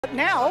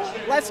Now,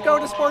 let's go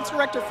to Sports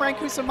Director Frank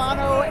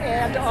Cusimano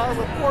and our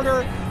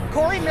reporter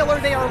Corey Miller.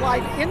 They are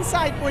live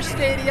inside Busch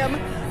Stadium.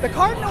 The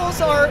Cardinals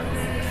are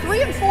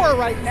 3-4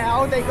 right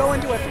now. They go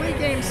into a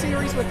 3-game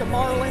series with the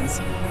Marlins.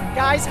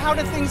 Guys, how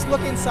do things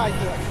look inside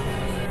Busch?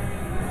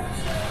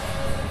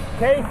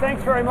 Okay,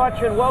 thanks very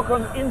much and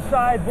welcome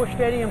inside Busch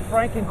Stadium.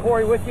 Frank and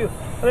Corey with you.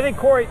 But I think,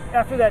 Corey,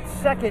 after that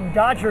second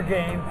Dodger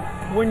game,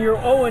 when you're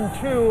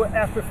 0-2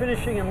 after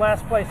finishing in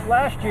last place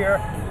last year,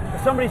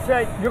 if somebody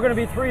said you're going to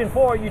be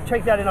 3-4, you'd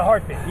take that in a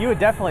heartbeat. You would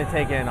definitely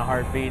take it in a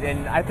heartbeat,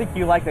 and I think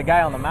you like the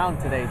guy on the mound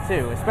today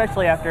too,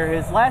 especially after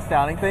his last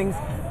outing. Things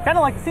kind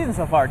of like the season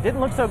so far. Didn't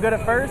look so good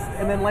at first,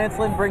 and then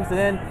Lynn brings it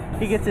in.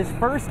 He gets his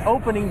first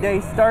opening day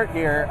start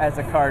here as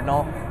a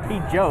Cardinal. He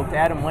joked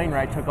Adam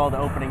Wainwright took all the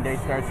opening day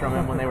starts from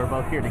him when they were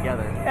both here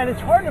together. And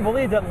it's hard to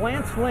believe that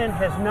Lynn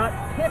has not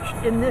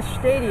pitched in this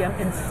stadium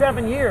in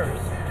 7 years.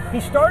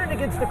 He started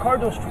against the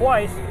Cardinals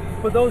twice,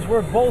 but those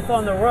were both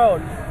on the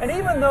road. And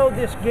even though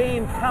this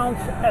game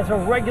counts as a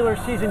regular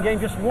season game,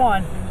 just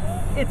one,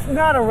 it's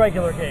not a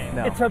regular game.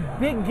 No. It's a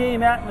big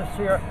game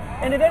atmosphere.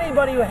 And if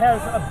anybody who has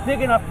a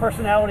big enough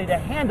personality to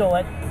handle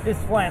it, it's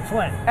Lynn.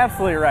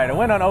 Absolutely right. A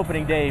win on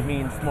opening day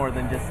means more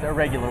than just a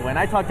regular win.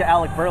 I talked to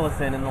Alec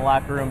Burleson in the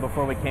locker room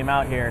before we came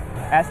out here,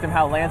 asked him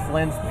how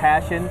Lynn's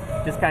passion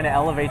just kind of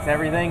elevates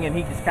everything, and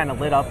he just kind of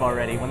lit up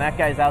already. When that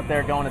guy's out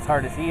there going as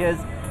hard as he is,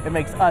 it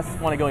makes us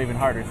want to go even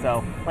harder.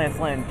 So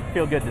Lynn,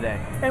 feel good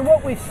today. And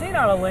what we've seen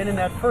out of Lynn in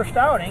that first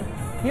outing,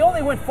 he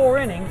only went 4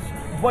 innings,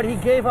 but he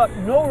gave up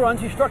no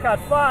runs. He struck out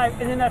 5,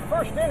 and in that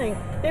first inning,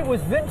 it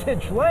was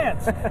vintage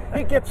Lance.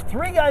 He gets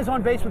 3 guys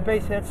on base with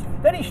base hits,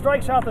 then he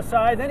strikes out the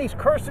side, then he's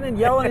cursing and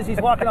yelling as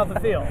he's walking out the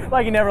field.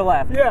 Like he never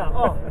left. Yeah,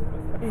 oh,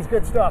 he's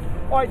good stuff.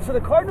 All right, so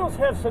the Cardinals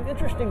have some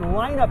interesting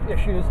lineup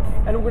issues,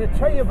 and we're going to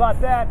tell you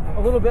about that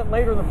a little bit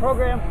later in the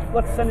program.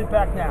 Let's send it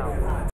back now.